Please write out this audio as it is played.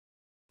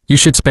You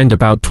should spend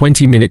about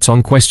 20 minutes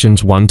on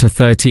questions 1 to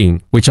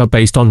 13, which are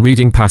based on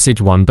reading passage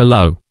 1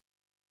 below.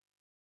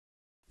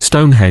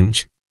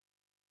 Stonehenge.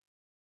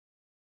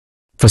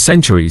 For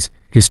centuries,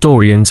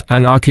 historians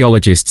and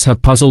archaeologists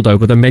have puzzled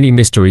over the many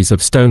mysteries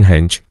of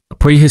Stonehenge, a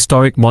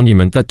prehistoric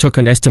monument that took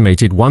an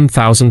estimated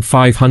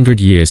 1,500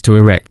 years to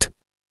erect.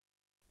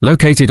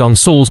 Located on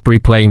Salisbury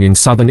Plain in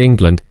southern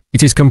England,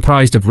 it is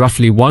comprised of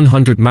roughly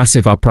 100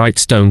 massive upright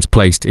stones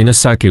placed in a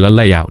circular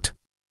layout.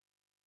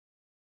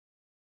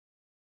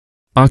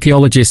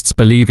 Archaeologists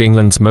believe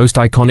England's most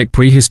iconic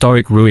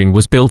prehistoric ruin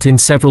was built in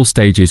several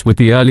stages, with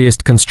the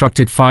earliest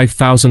constructed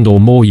 5,000 or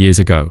more years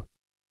ago.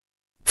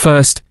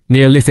 First,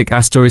 Neolithic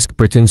 *.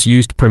 Britons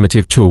used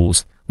primitive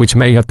tools, which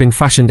may have been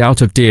fashioned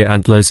out of deer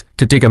antlers,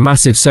 to dig a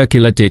massive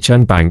circular ditch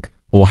and bank,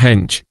 or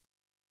henge.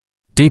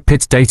 Deep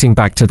pits dating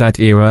back to that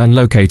era and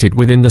located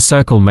within the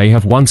circle may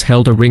have once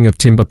held a ring of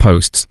timber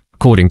posts,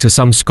 according to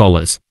some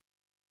scholars.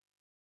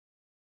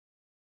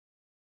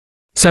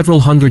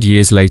 Several hundred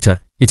years later,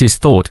 it is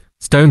thought,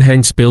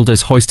 Stonehenge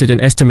builders hoisted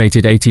an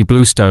estimated 80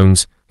 blue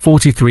stones,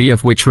 43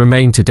 of which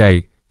remain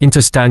today,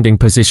 into standing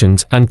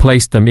positions and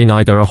placed them in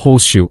either a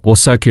horseshoe or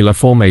circular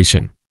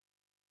formation.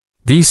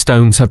 These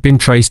stones have been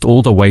traced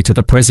all the way to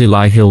the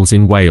Preseli Hills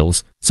in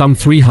Wales, some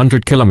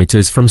 300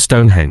 kilometers from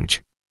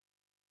Stonehenge.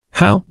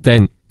 How,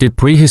 then, did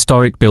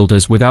prehistoric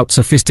builders without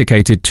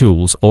sophisticated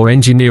tools or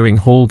engineering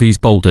haul these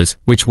boulders,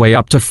 which weigh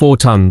up to 4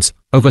 tons,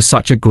 over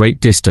such a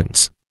great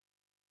distance?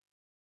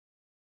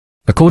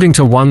 According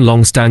to one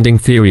long-standing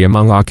theory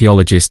among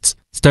archaeologists,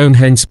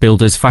 Stonehenge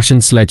builders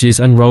fashioned sledges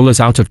and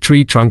rollers out of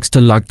tree trunks to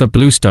lug the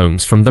blue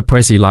stones from the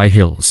Preseli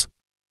Hills.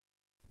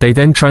 They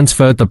then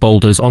transferred the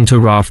boulders onto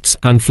rafts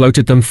and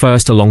floated them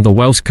first along the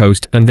Welsh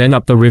coast and then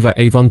up the River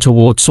Avon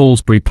toward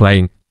Salisbury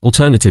Plain.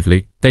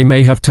 Alternatively, they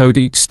may have towed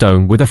each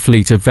stone with a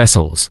fleet of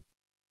vessels.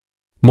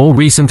 More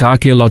recent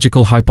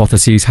archaeological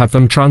hypotheses have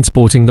them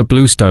transporting the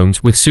blue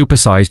stones with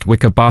supersized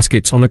wicker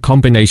baskets on a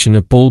combination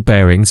of ball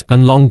bearings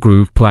and long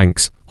groove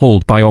planks,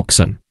 hauled by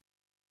oxen.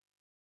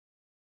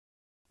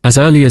 As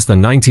early as the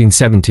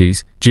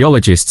 1970s,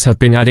 geologists have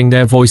been adding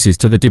their voices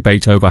to the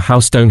debate over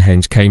how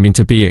Stonehenge came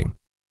into being.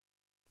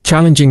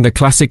 Challenging the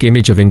classic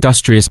image of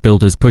industrious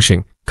builders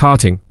pushing,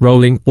 carting,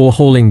 rolling, or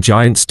hauling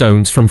giant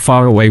stones from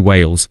faraway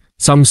Wales,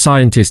 some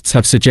scientists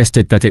have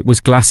suggested that it was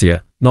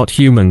glacier, not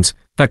humans,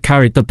 that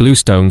carried the blue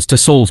stones to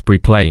Salisbury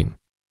Plain.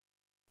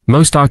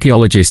 Most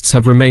archaeologists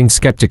have remained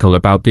skeptical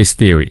about this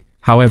theory,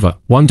 however,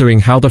 wondering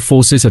how the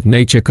forces of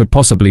nature could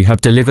possibly have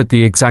delivered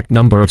the exact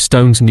number of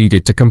stones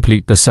needed to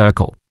complete the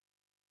circle.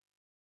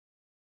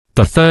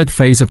 The third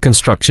phase of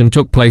construction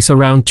took place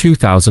around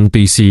 2000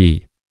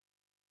 BCE.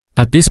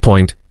 At this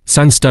point,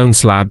 sandstone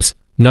slabs,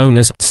 known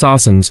as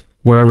sarsens,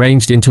 were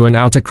arranged into an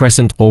outer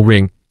crescent or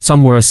ring.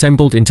 Some were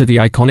assembled into the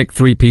iconic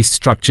three-piece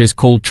structures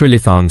called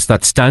trilithons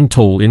that stand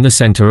tall in the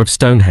center of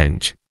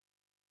Stonehenge.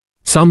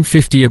 Some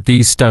 50 of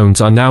these stones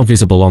are now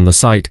visible on the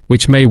site,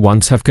 which may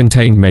once have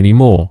contained many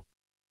more.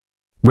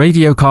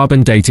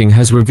 Radiocarbon dating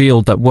has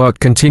revealed that work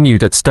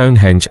continued at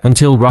Stonehenge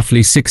until roughly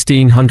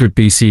 1600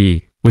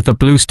 BCE, with the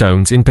blue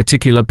stones in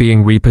particular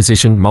being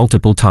repositioned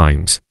multiple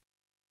times.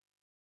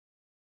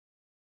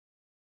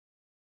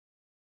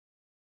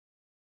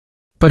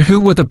 But who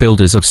were the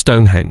builders of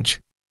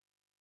Stonehenge?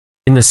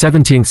 In the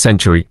 17th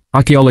century,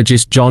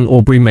 archaeologist John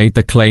Aubrey made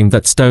the claim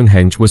that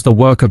Stonehenge was the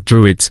work of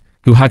Druids,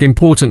 who had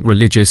important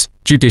religious,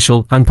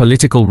 judicial, and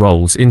political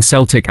roles in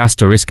Celtic **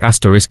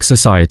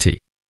 society.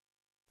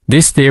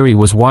 This theory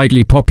was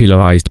widely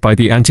popularized by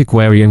the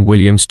antiquarian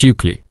William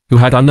Stukeley, who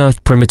had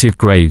unearthed primitive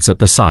graves at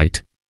the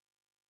site.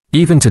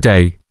 Even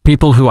today,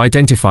 people who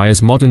identify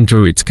as modern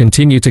Druids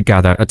continue to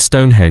gather at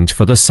Stonehenge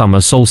for the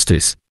summer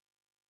solstice.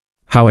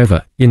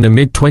 However, in the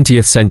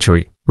mid-20th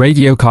century,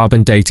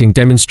 radiocarbon dating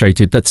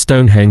demonstrated that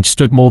Stonehenge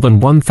stood more than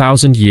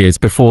 1,000 years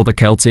before the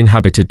Celts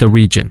inhabited the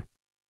region.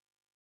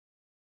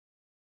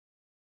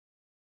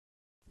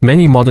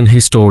 Many modern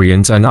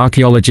historians and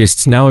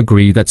archaeologists now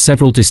agree that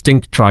several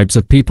distinct tribes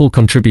of people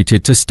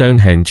contributed to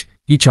Stonehenge,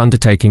 each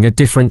undertaking a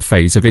different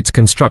phase of its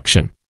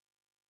construction.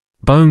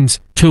 Bones,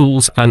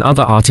 tools, and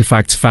other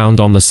artifacts found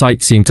on the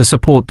site seem to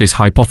support this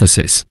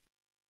hypothesis.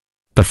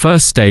 The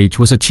first stage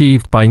was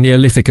achieved by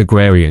Neolithic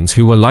agrarians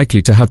who were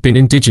likely to have been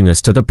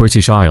indigenous to the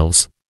British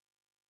Isles.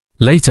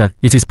 Later,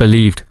 it is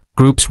believed,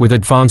 groups with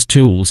advanced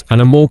tools and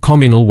a more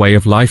communal way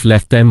of life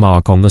left their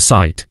mark on the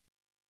site.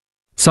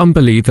 Some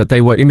believe that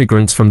they were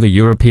immigrants from the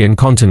European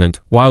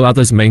continent, while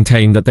others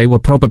maintain that they were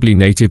probably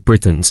native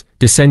Britons,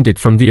 descended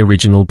from the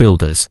original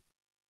builders.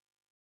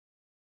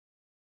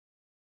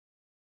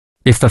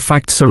 If the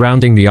facts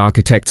surrounding the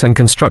architects and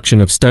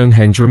construction of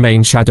Stonehenge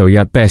remain shadowy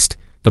at best,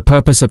 the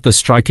purpose of the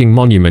striking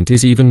monument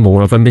is even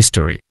more of a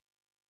mystery.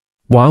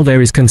 While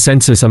there is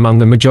consensus among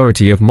the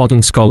majority of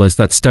modern scholars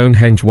that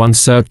Stonehenge once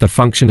served the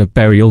function of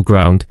burial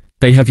ground,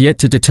 they have yet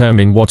to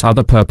determine what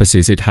other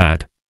purposes it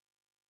had.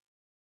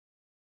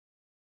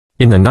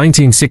 In the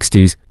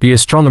 1960s, the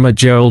astronomer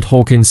Gerald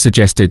Hawkins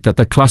suggested that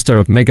the cluster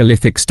of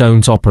megalithic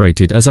stones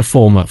operated as a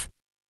form of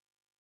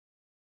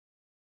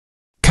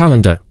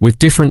calendar, with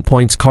different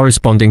points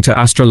corresponding to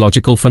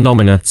astrological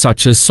phenomena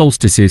such as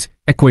solstices,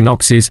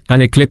 equinoxes,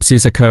 and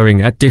eclipses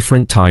occurring at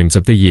different times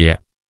of the year.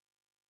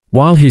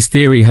 While his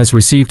theory has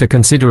received a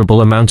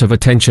considerable amount of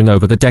attention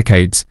over the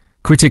decades,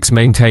 critics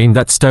maintain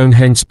that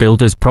Stonehenge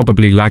builders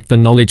probably lacked the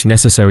knowledge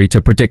necessary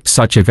to predict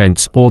such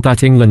events, or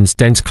that England's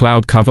dense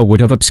cloud cover would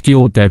have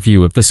obscured their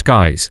view of the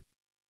skies.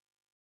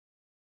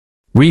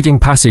 Reading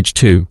passage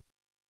 2.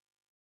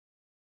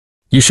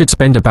 You should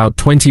spend about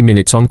 20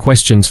 minutes on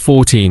questions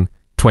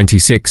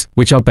 14-26,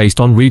 which are based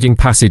on reading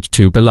passage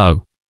 2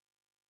 below.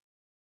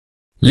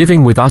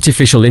 Living with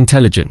artificial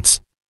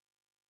intelligence.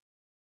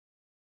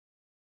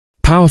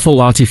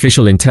 Powerful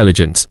artificial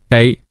intelligence,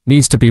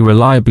 needs to be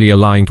reliably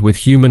aligned with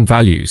human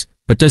values,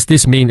 but does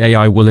this mean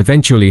AI will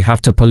eventually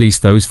have to police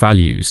those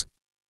values?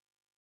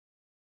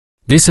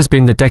 This has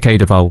been the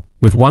decade of AI,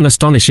 with one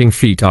astonishing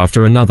feat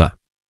after another.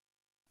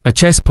 A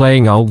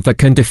chess-playing AI that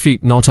can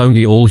defeat not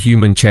only all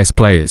human chess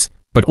players,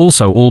 but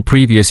also all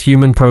previous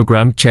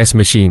human-programmed chess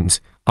machines,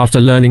 after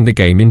learning the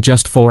game in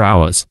just 4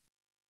 hours.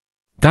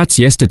 That's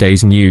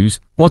yesterday's news.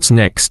 What's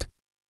next?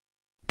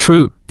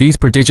 True, these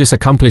prodigious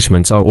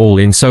accomplishments are all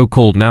in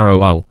so-called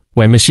narrow AI,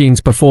 where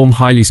machines perform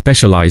highly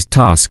specialized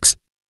tasks.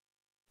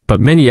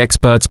 But many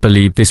experts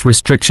believe this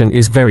restriction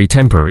is very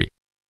temporary.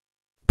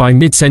 By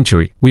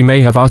mid-century, we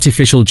may have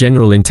artificial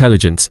general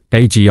intelligence,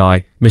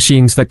 AGI,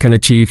 machines that can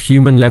achieve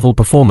human-level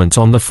performance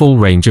on the full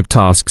range of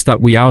tasks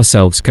that we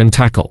ourselves can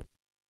tackle.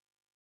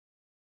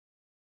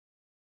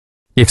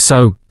 If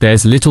so,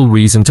 there's little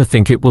reason to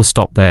think it will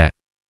stop there.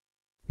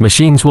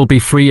 Machines will be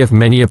free of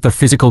many of the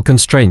physical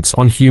constraints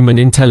on human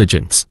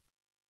intelligence.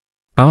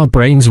 Our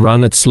brains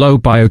run at slow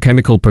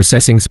biochemical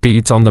processing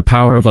speeds on the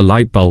power of a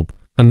light bulb,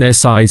 and their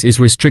size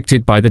is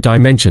restricted by the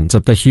dimensions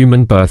of the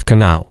human birth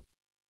canal.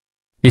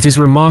 It is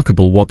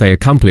remarkable what they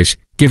accomplish,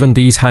 given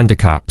these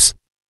handicaps.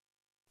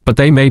 But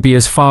they may be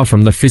as far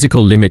from the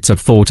physical limits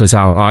of thought as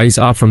our eyes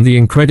are from the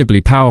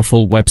incredibly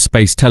powerful Webb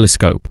Space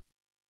Telescope.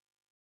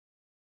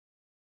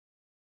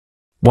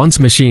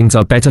 Once machines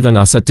are better than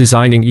us at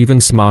designing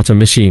even smarter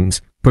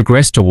machines,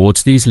 progress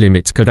towards these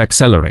limits could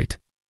accelerate.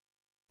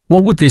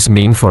 What would this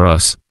mean for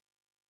us?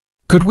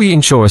 Could we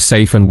ensure a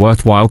safe and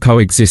worthwhile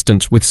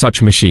coexistence with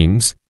such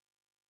machines?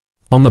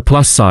 On the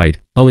plus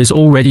side, AI is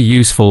already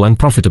useful and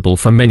profitable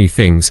for many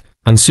things,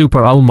 and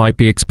super AI might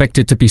be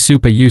expected to be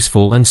super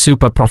useful and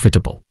super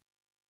profitable.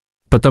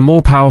 But the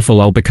more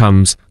powerful AI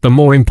becomes, the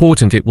more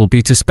important it will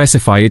be to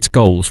specify its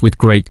goals with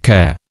great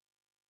care.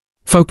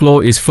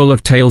 Folklore is full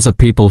of tales of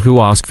people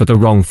who ask for the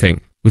wrong thing,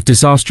 with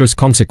disastrous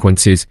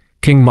consequences.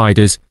 King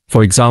Midas,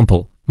 for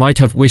example, might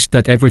have wished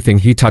that everything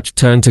he touched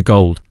turned to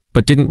gold,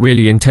 but didn't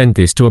really intend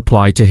this to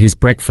apply to his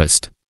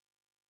breakfast.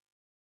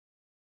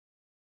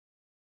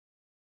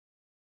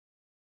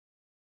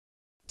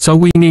 So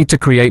we need to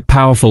create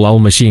powerful AI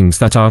machines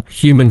that are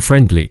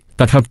human-friendly,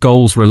 that have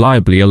goals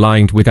reliably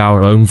aligned with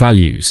our own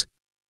values.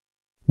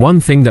 One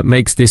thing that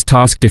makes this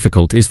task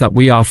difficult is that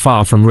we are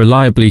far from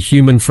reliably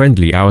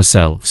human-friendly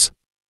ourselves.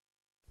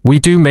 We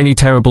do many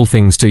terrible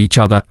things to each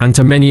other and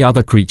to many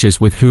other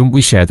creatures with whom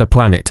we share the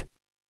planet.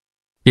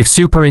 If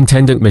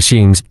superintendent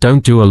machines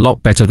don't do a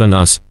lot better than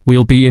us,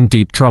 we'll be in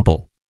deep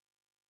trouble.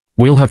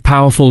 We'll have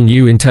powerful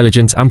new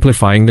intelligence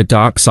amplifying the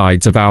dark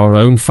sides of our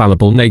own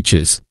fallible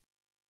natures.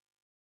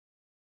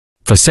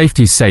 For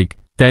safety's sake,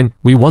 then,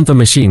 we want the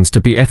machines to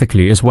be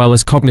ethically as well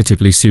as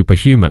cognitively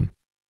superhuman.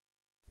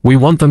 We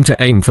want them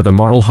to aim for the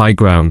moral high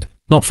ground,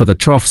 not for the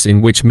troughs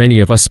in which many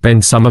of us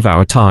spend some of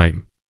our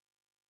time.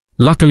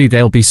 Luckily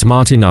they'll be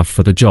smart enough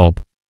for the job.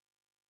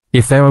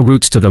 If there are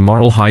routes to the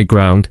moral high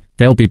ground,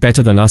 they'll be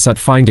better than us at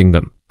finding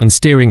them, and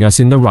steering us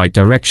in the right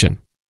direction.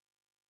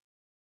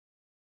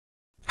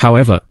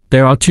 However,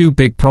 there are two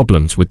big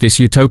problems with this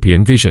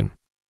utopian vision.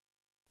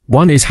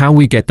 One is how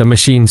we get the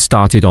machine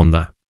started on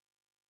the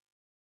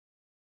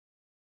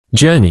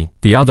journey,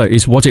 the other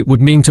is what it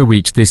would mean to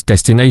reach this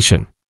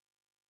destination.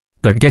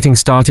 The getting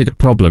started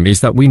problem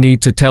is that we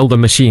need to tell the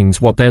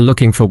machines what they're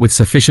looking for with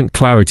sufficient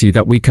clarity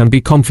that we can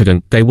be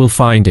confident they will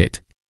find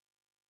it.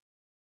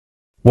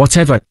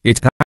 Whatever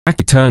it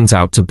actually turns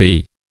out to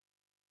be.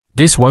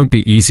 This won't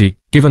be easy,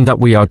 given that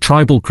we are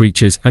tribal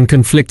creatures and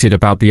conflicted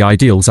about the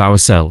ideals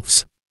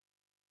ourselves.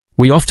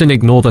 We often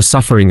ignore the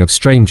suffering of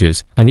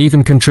strangers, and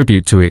even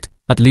contribute to it,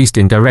 at least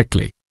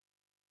indirectly.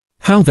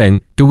 How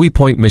then, do we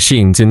point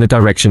machines in the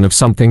direction of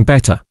something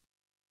better?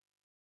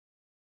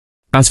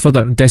 As for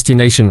the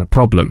destination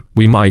problem,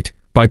 we might,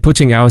 by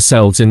putting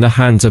ourselves in the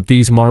hands of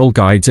these moral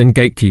guides and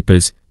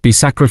gatekeepers, be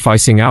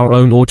sacrificing our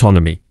own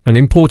autonomy, an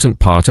important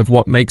part of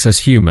what makes us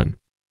human.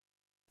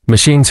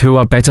 Machines who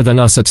are better than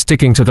us at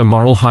sticking to the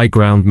moral high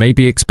ground may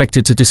be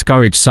expected to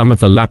discourage some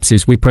of the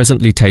lapses we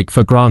presently take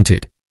for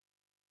granted.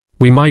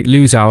 We might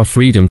lose our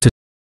freedom to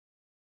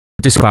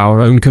discover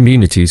our own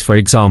communities, for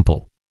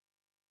example.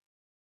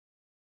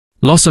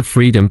 Loss of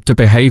freedom to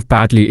behave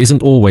badly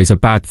isn't always a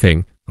bad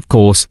thing, of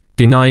course.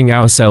 Denying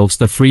ourselves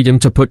the freedom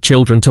to put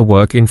children to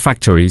work in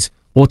factories,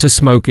 or to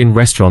smoke in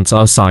restaurants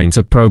are signs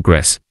of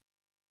progress.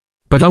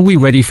 But are we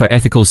ready for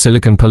ethical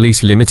silicon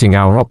police limiting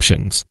our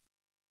options?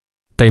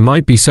 They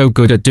might be so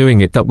good at doing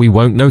it that we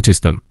won't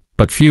notice them,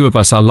 but few of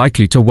us are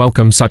likely to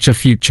welcome such a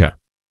future.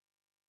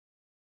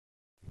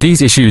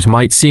 These issues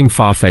might seem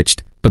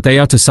far-fetched, but they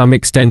are to some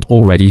extent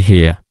already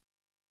here.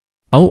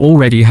 AI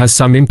already has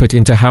some input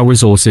into how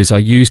resources are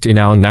used in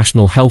our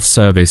National Health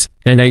Service,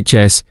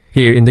 NHS,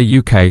 here in the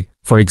UK,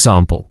 for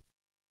example.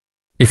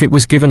 If it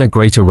was given a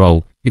greater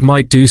role, it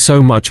might do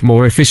so much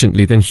more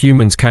efficiently than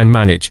humans can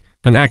manage,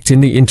 and act in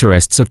the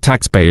interests of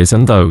taxpayers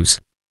and those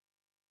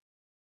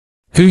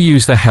who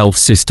use the health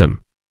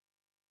system.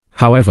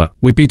 However,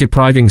 we'd be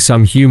depriving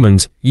some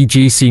humans,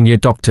 e.g. senior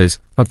doctors,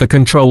 of the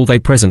control they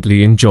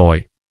presently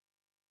enjoy.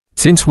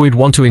 Since we'd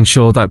want to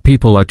ensure that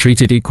people are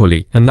treated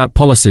equally and that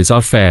policies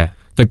are fair,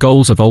 the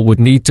goals of AI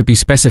would need to be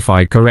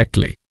specified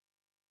correctly.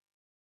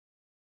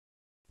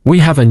 We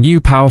have a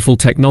new powerful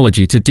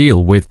technology to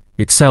deal with,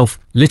 itself,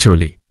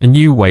 literally, a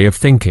new way of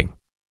thinking.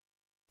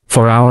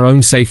 For our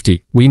own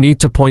safety, we need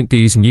to point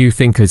these new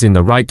thinkers in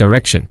the right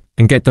direction,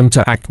 and get them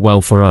to act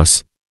well for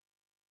us.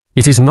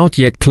 It is not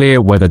yet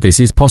clear whether this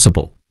is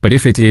possible, but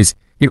if it is,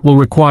 it will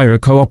require a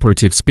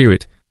cooperative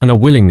spirit, and a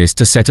willingness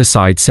to set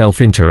aside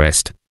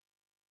self-interest.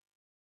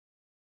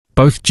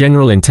 Both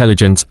general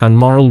intelligence and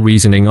moral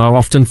reasoning are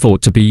often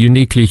thought to be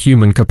uniquely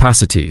human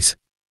capacities.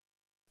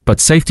 But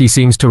safety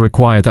seems to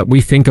require that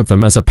we think of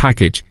them as a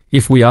package.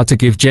 If we are to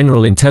give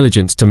general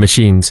intelligence to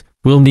machines,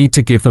 we'll need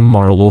to give them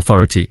moral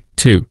authority,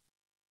 too.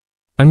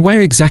 And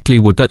where exactly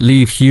would that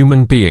leave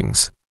human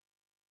beings?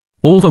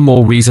 All the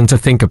more reason to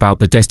think about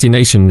the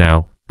destination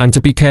now, and to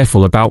be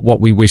careful about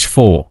what we wish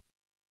for.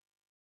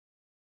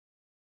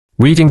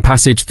 Reading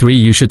passage 3.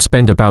 You should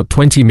spend about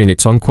 20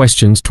 minutes on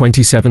questions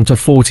 27 to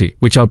 40,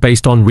 which are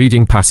based on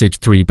reading passage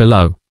 3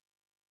 below.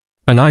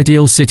 An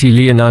ideal city.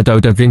 Leonardo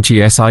da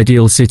Vinci's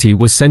ideal city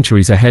was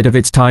centuries ahead of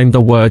its time.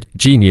 The word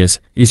genius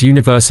is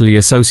universally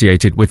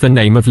associated with the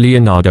name of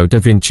Leonardo da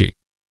Vinci.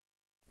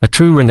 A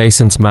true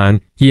Renaissance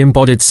man, he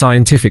embodied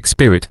scientific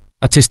spirit,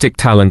 artistic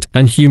talent,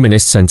 and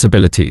humanist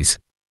sensibilities.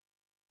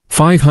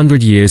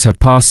 500 years have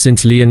passed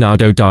since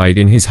Leonardo died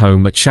in his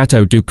home at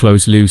Château du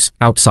Clos-Luz,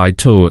 outside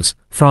Tours,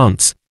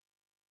 France.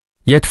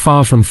 Yet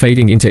far from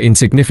fading into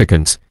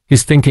insignificance,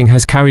 his thinking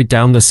has carried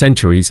down the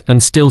centuries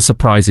and still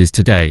surprises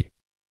today.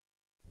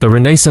 The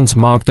Renaissance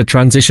marked the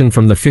transition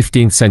from the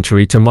 15th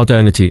century to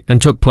modernity and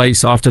took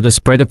place after the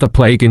spread of the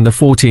plague in the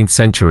 14th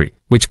century,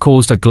 which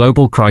caused a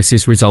global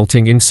crisis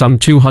resulting in some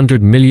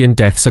 200 million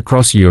deaths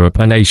across Europe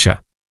and Asia.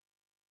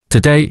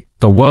 Today,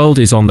 the world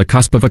is on the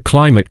cusp of a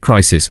climate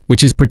crisis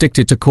which is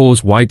predicted to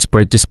cause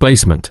widespread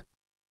displacement,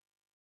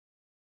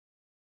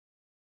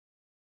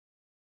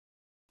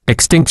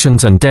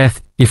 extinctions and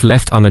death, if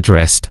left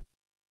unaddressed.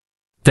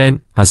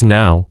 Then, as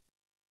now,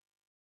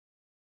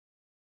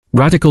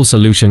 radical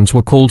solutions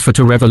were called for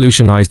to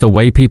revolutionize the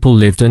way people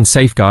lived and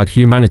safeguard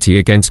humanity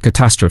against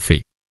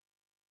catastrophe.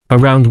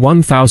 Around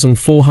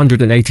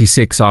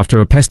 1486,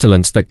 after a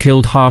pestilence that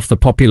killed half the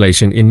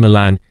population in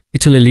Milan,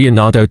 Italy,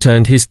 Leonardo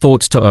turned his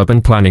thoughts to urban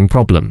planning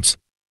problems.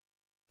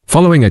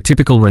 Following a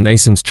typical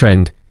Renaissance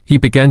trend, he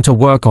began to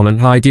work on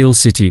an ideal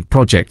city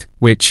project,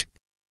 which,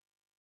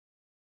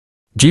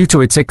 due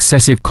to its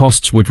excessive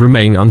costs, would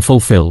remain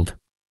unfulfilled.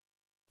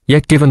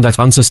 Yet given that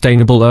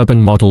unsustainable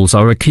urban models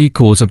are a key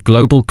cause of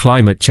global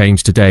climate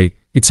change today,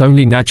 it's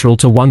only natural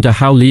to wonder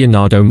how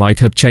Leonardo might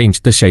have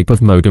changed the shape of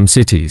modern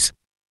cities.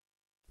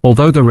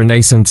 Although the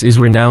Renaissance is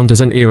renowned as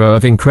an era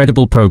of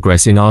incredible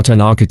progress in art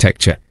and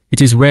architecture,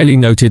 it is rarely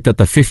noted that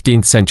the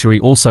 15th century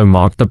also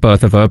marked the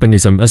birth of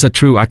urbanism as a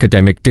true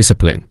academic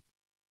discipline.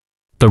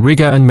 The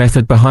rigor and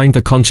method behind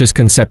the conscious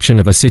conception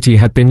of a city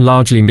had been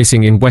largely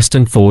missing in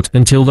Western thought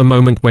until the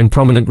moment when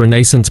prominent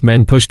Renaissance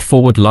men pushed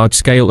forward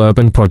large-scale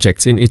urban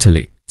projects in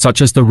Italy,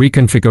 such as the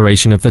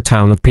reconfiguration of the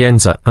town of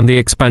Pienza and the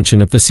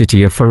expansion of the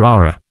city of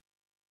Ferrara.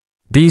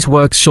 These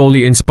works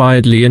surely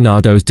inspired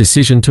Leonardo's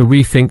decision to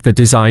rethink the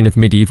design of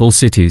medieval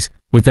cities,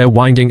 with their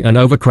winding and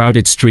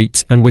overcrowded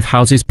streets and with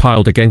houses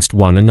piled against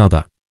one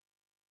another.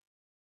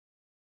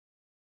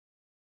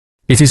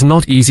 It is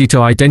not easy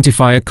to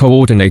identify a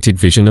coordinated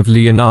vision of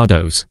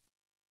Leonardo's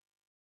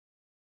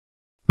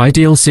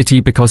ideal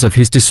city because of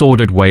his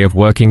disordered way of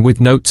working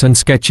with notes and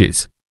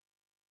sketches.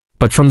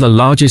 But from the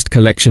largest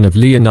collection of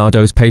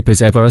Leonardo's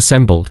papers ever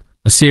assembled,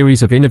 a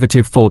series of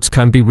innovative thoughts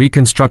can be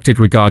reconstructed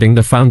regarding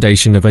the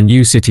foundation of a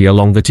new city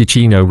along the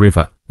Ticino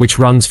River, which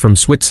runs from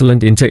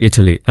Switzerland into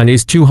Italy and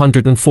is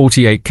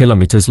 248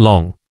 kilometers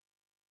long.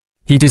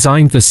 He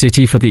designed the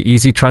city for the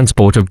easy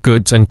transport of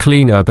goods and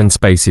clean urban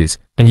spaces,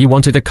 and he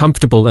wanted a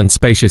comfortable and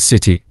spacious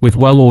city with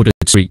well-ordered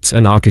streets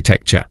and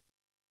architecture.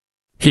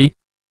 He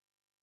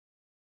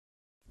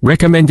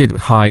recommended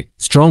high,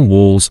 strong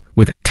walls,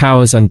 with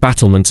towers and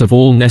battlements of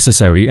all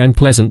necessary and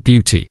pleasant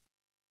beauty.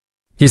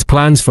 His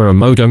plans for a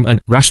modern and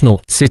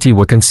rational city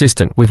were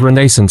consistent with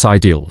Renaissance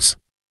ideals.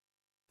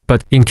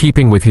 But, in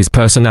keeping with his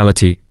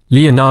personality,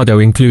 Leonardo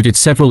included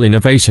several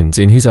innovations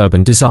in his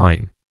urban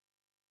design.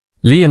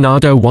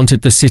 Leonardo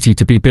wanted the city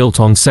to be built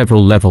on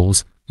several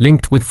levels,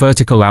 linked with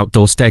vertical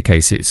outdoor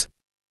staircases.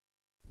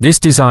 This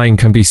design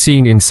can be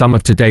seen in some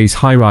of today's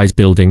high-rise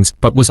buildings,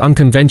 but was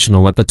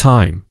unconventional at the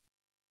time.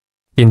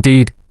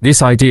 Indeed,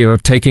 this idea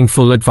of taking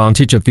full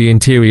advantage of the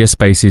interior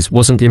spaces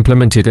wasn't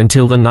implemented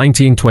until the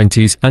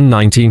 1920s and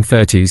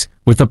 1930s,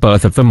 with the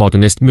birth of the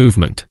modernist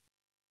movement.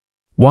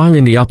 While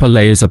in the upper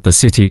layers of the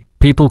city,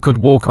 people could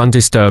walk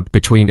undisturbed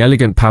between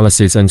elegant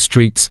palaces and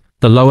streets,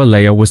 the lower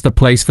layer was the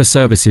place for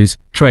services,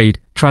 trade,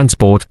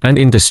 transport, and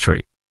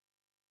industry.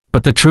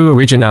 But the true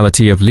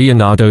originality of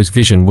Leonardo's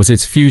vision was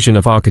its fusion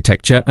of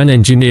architecture and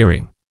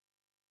engineering.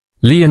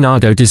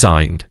 Leonardo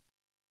designed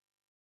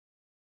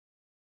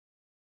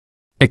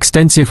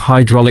extensive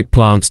hydraulic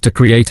plants to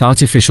create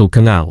artificial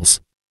canals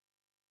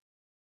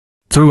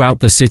throughout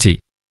the city.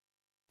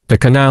 The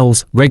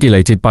canals,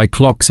 regulated by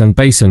clocks and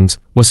basins,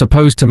 were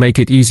supposed to make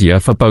it easier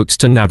for boats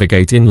to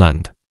navigate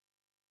inland.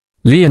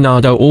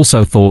 Leonardo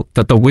also thought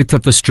that the width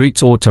of the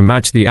streets ought to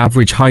match the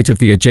average height of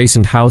the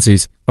adjacent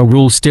houses, a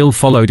rule still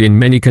followed in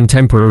many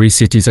contemporary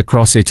cities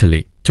across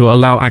Italy, to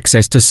allow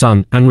access to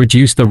sun and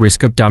reduce the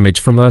risk of damage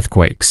from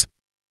earthquakes.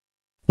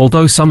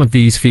 Although some of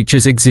these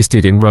features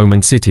existed in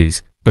Roman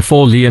cities,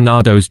 before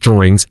Leonardo's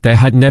drawings there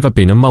had never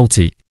been a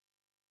multi-level,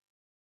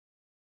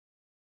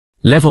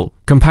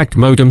 compact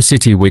modern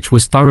city which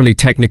was thoroughly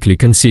technically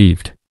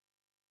conceived.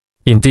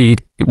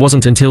 Indeed, it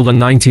wasn't until the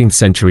 19th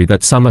century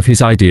that some of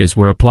his ideas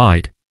were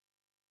applied.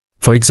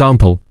 For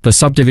example, the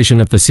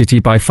subdivision of the city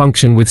by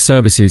function with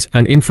services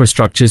and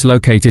infrastructures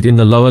located in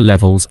the lower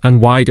levels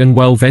and wide and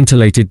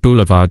well-ventilated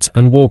boulevards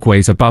and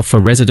walkways above for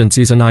residents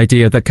is an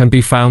idea that can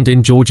be found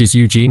in Georges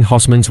Eugene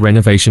Haussmann's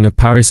renovation of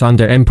Paris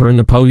under Emperor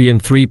Napoleon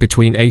III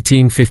between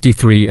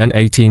 1853 and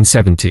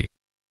 1870.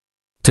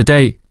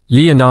 Today,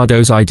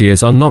 Leonardo's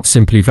ideas are not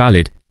simply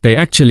valid, they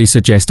actually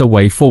suggest a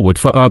way forward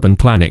for urban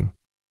planning.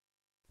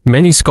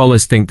 Many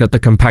scholars think that the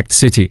compact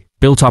city,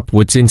 built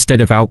upwards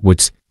instead of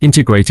outwards,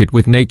 integrated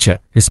with nature,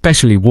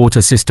 especially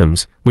water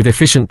systems, with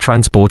efficient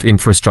transport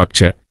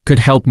infrastructure, could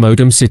help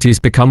modern cities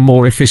become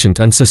more efficient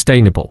and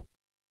sustainable.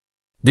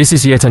 This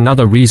is yet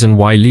another reason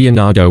why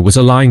Leonardo was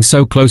aligned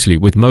so closely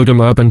with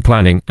modern urban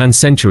planning and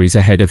centuries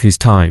ahead of his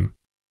time.